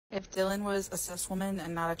If Dylan was a cis woman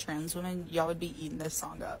and not a trans woman, y'all would be eating this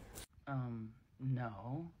song up.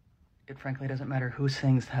 No. It frankly doesn't matter who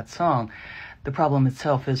sings that song. The problem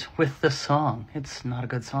itself is with the song. It's not a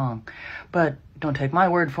good song. But don't take my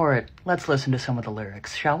word for it. Let's listen to some of the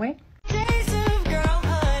lyrics, shall we?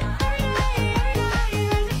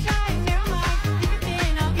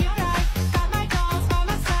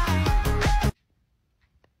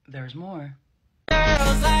 There's more.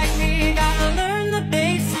 Girls like me gotta learn the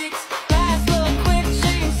basics. Last little quick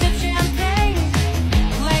change, sip champagne.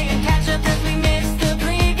 Playing catch up as we miss the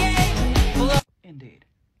pregame. Indeed.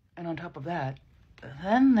 And on top of that,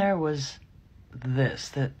 then there was this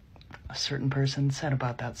that a certain person said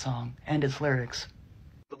about that song and its lyrics.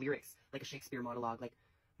 The lyrics, like a Shakespeare monologue, like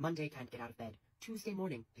Monday can't get out of bed, Tuesday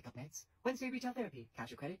morning pick up meds, Wednesday retail therapy,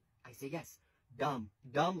 cash or credit, I say yes. Dumb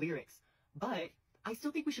lyrics. But I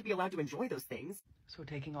still think we should be allowed to enjoy those things. So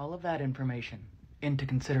taking all of that information into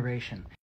consideration,